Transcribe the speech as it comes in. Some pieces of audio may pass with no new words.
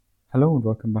Hello and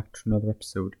welcome back to another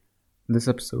episode. In this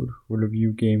episode, we'll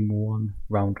review Game 1,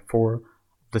 Round 4 of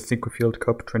the Synquefield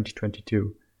Cup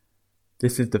 2022.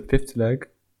 This is the fifth leg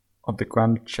of the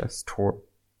Grand Chess Tour.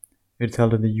 It is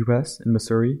held in the US in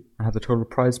Missouri and has a total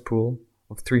prize pool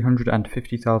of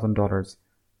 $350,000.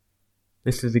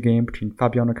 This is a game between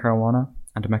Fabiano Caruana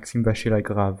and Maxime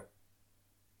Vachier-Lagrave.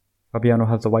 Fabiano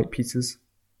has the white pieces,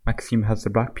 Maxime has the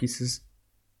black pieces.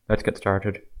 Let's get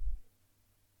started.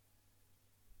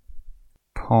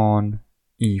 Pawn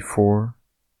e4,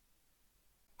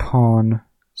 pawn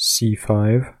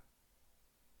c5,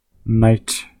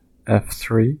 knight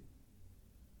f3,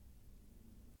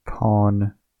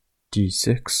 pawn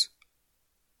d6,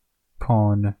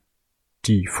 pawn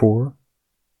d4,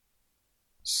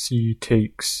 c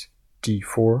takes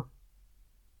d4,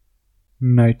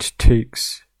 knight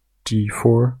takes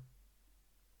d4,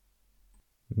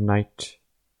 knight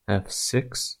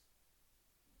f6,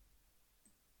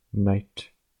 knight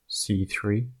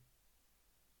c3,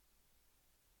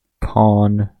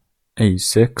 pawn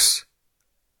a6,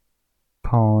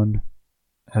 pawn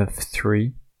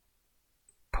f3,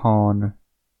 pawn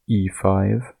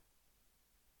e5,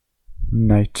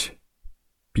 knight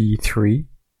b3,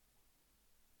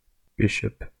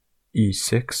 bishop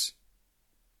e6,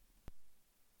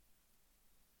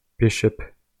 bishop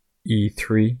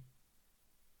e3,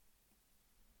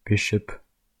 bishop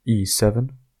e7,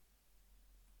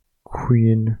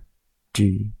 queen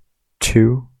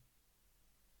d2,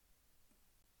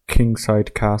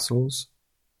 kingside castles,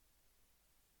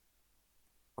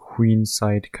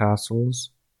 queenside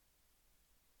castles,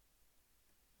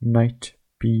 knight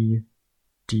b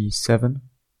d7,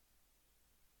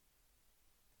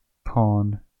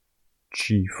 pawn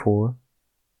g4,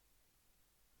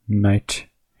 knight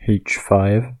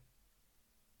h5,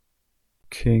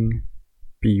 king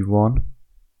b1,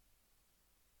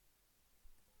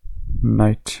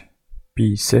 knight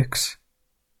b6,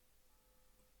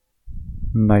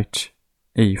 knight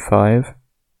a5,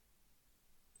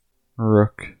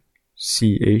 rook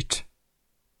c8,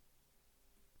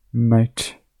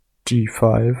 knight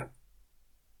d5,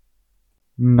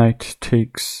 knight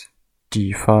takes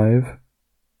d5,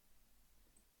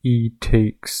 e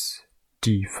takes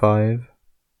d5,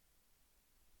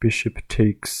 bishop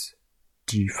takes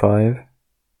d5,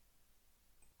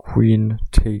 queen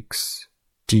takes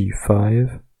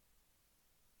d5,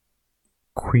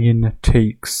 queen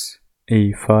takes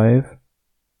a5,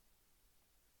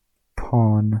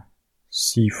 pawn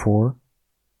c4,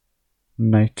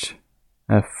 knight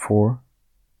f4,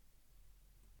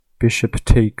 bishop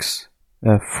takes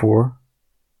f4,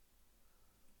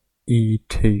 e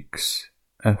takes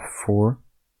f4,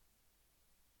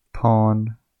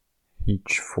 pawn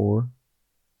h4,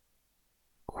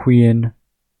 queen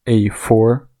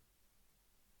a4,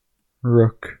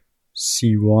 rook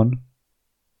c1,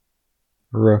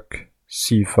 rook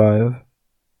c5,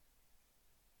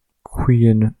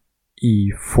 queen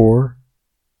e4,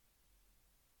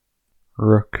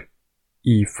 rook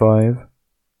e5,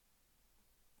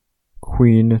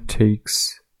 queen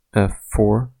takes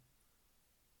f4,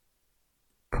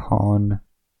 pawn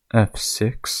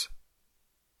f6,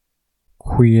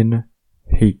 queen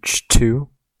h2,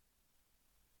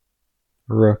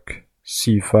 rook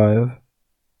c5,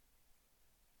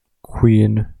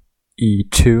 queen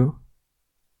e2,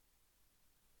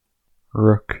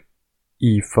 rook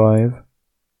e5,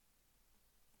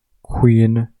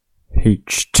 queen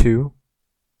h2,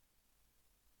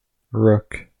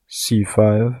 rook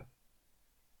c5,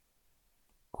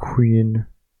 queen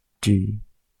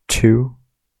d2,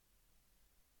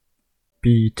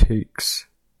 b takes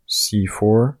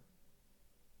c4,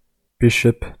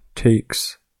 bishop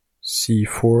takes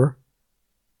c4,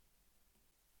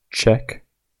 check,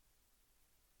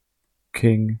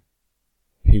 king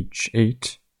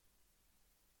h8,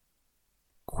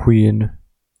 queen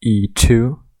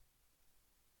e2,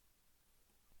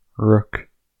 rook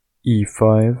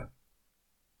e5,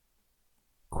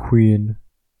 queen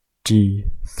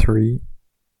d3,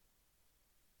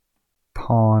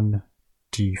 pawn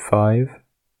d5,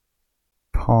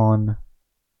 pawn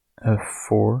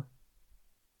f4,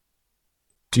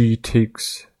 d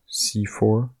takes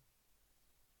c4,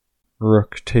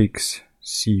 rook takes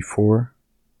c4,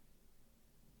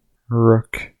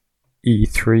 rook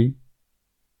e3,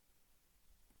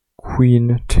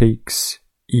 queen takes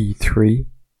e3,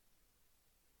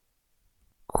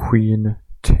 queen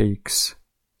takes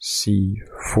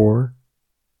c4,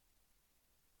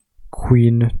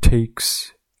 queen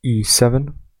takes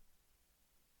e7,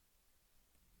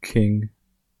 king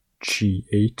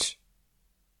g8,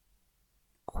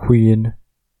 queen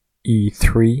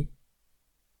e3,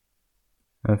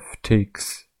 f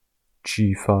takes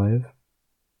g5,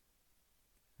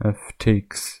 f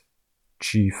takes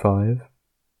g5,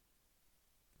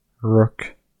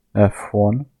 rook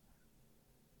f1,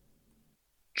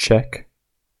 check,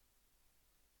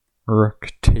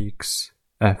 rook takes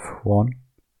f1,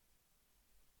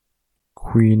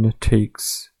 queen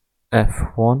takes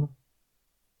f1,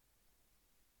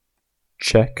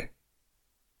 check,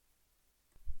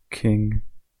 king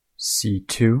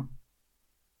c2,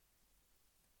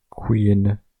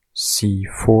 queen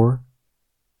c4,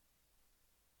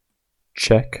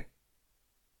 check,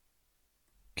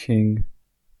 king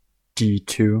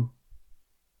d2,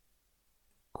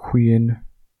 queen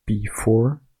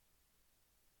b4,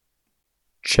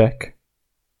 check,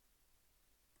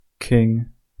 king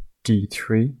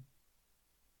d3,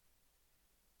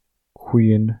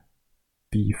 queen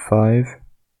b5,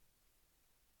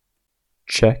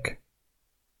 check,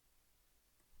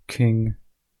 king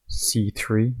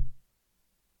c3,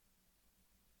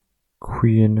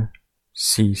 queen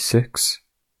c6,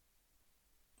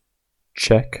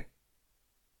 check,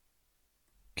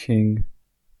 king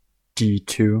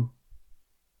d2,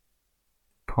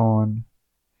 pawn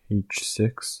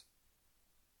h6,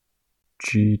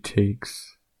 g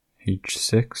takes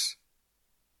h6,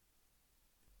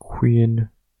 queen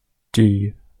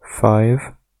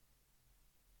d5,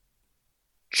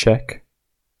 check,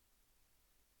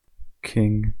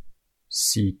 king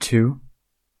c2,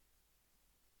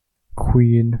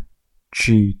 queen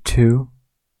g2,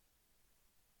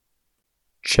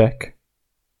 check,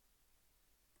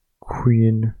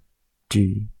 queen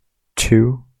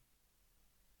d2,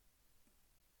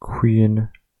 queen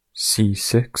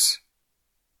c6,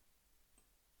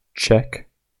 check,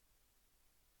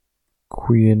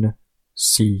 queen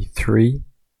c3,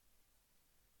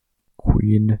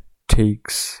 queen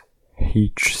takes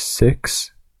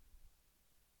h6,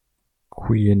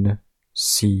 queen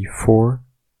c4,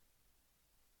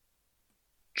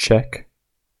 check,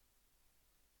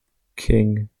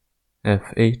 king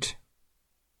f8,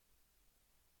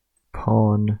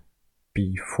 pawn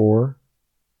b4,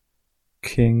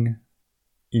 king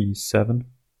e7,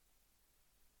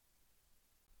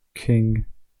 king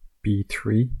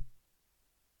b3,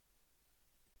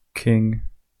 king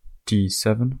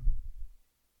d7,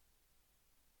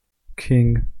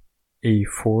 king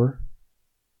a4,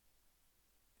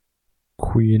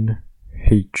 queen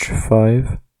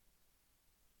h5,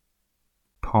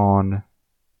 pawn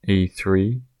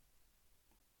a3,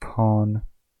 pawn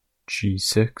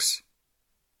g6,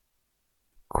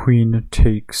 queen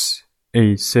takes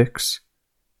a6,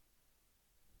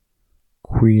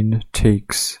 queen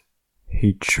takes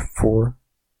h4,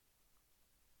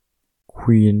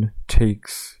 queen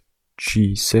takes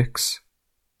g6,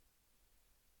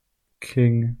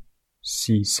 king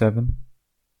c7,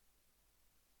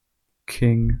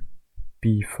 king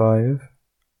b5,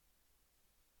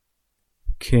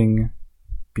 king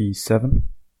b7,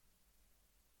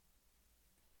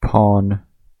 pawn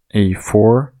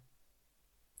a4,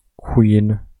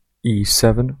 queen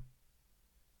e7,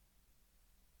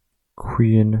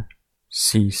 queen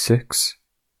c6,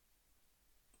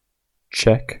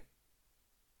 check,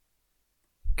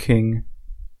 king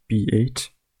b8,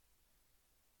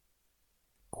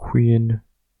 queen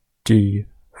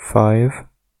d5,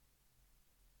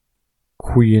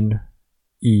 queen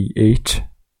e8,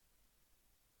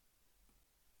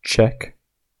 check,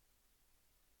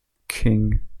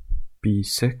 king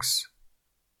b6,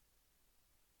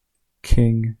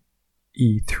 king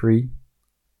e3,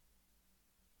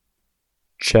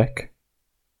 check,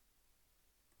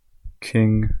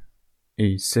 king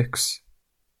a6,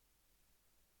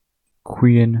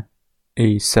 queen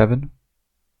a7,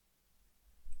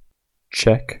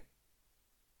 check,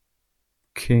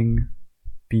 king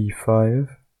b5,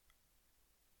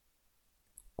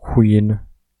 queen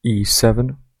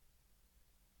e7,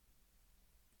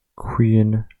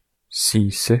 queen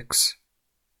c6,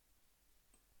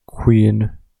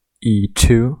 queen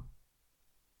e2,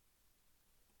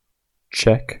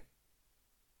 check,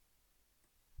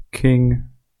 king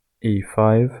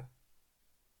a5,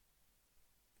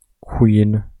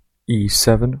 queen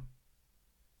e7,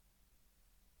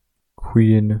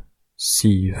 queen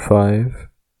c5,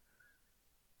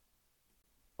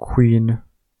 queen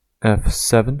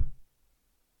f7,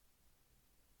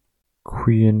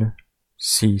 queen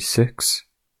c6,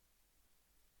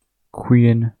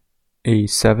 queen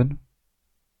a7,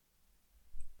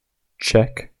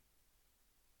 check,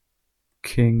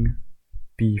 king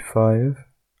b5,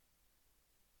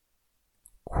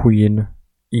 queen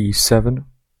e7,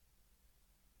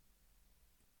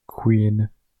 queen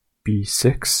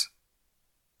b6,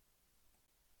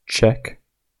 check,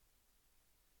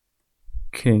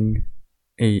 King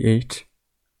a8,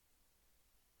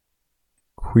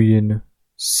 Queen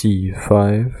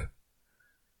c5,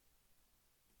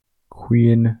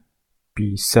 Queen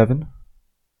b7,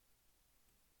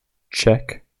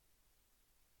 check,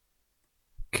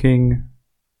 King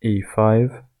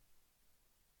a5,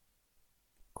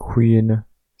 Queen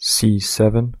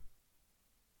c7,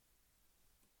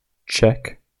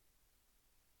 check,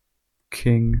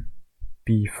 King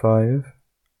b5,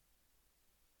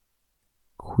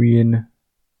 Queen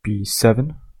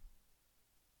b7,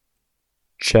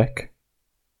 check,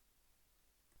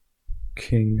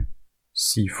 King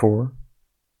c4,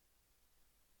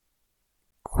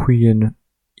 Queen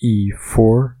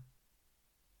e4,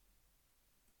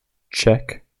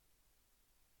 check,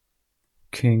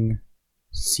 King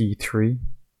c3,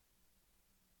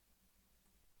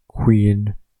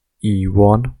 Queen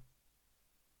e1,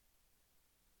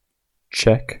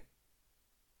 check,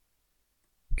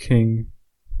 King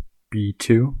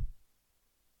b2,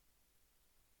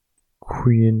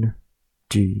 Queen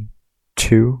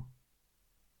d2,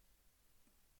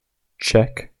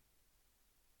 check,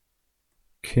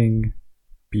 King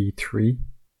b3,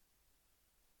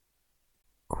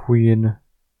 Queen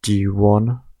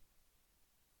d1,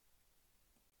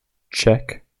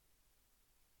 check,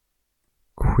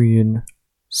 Queen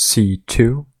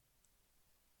c2,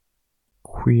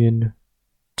 Queen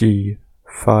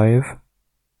d5,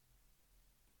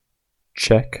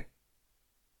 check,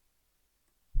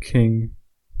 King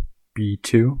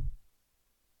b2,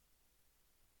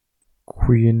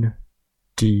 Queen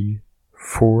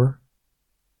d4,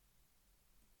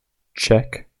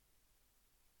 check,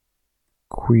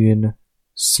 Queen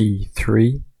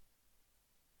c3,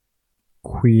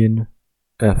 Queen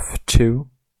f2,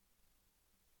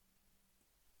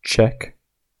 check,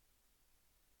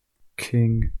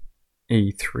 King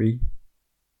a3,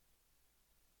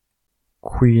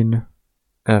 Queen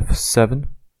f7,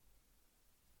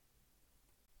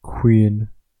 Queen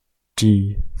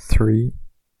d3,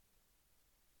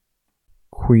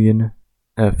 Queen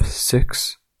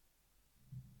f6,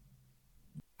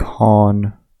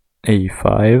 Pawn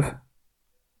a5,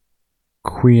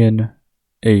 Queen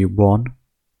a1,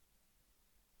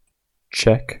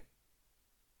 check,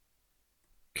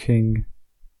 King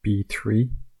b3,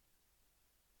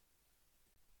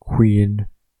 Queen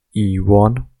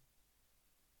e1,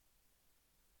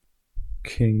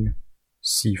 King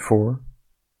c4,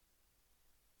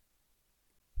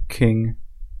 King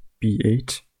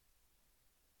b8,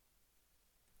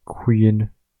 Queen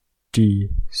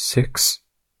d6,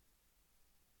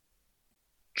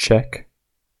 check,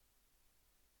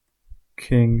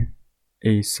 King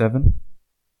a7,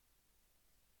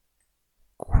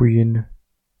 Queen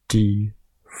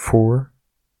d4,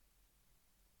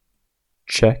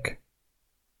 check,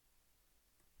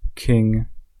 King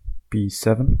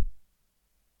b7,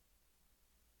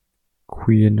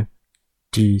 Queen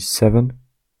d7,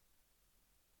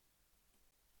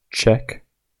 check,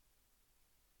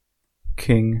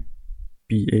 King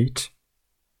b8,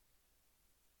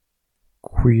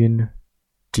 Queen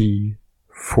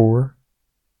d4,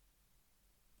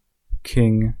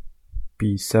 King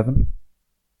b7,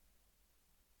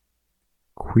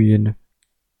 Queen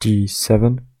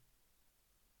d7,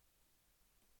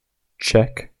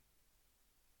 check,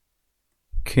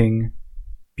 King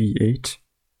b8,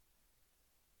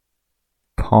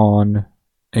 Pawn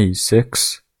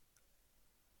a6,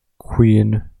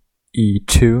 Queen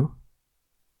e2,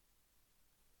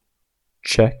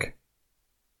 check,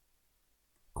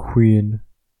 Queen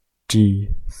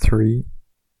d3,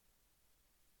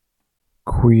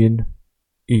 Queen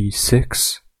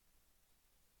e6,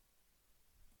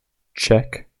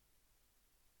 check,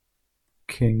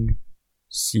 King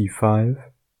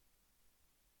c5,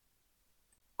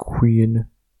 Queen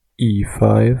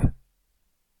e5,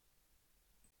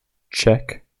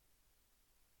 check,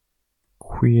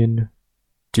 Queen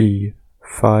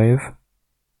d5,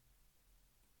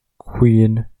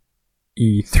 Queen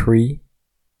e3,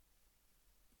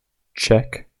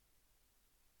 check,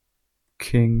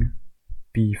 King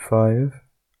b5,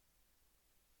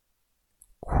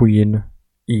 Queen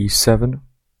e7,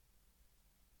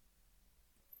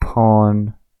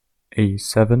 Pawn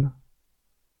a7,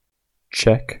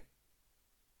 check.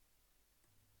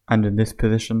 And in this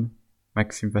position,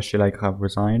 Maxime Vachier-Lagrave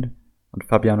resigned, and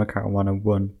Fabiano Caruana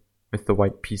won with the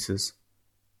white pieces.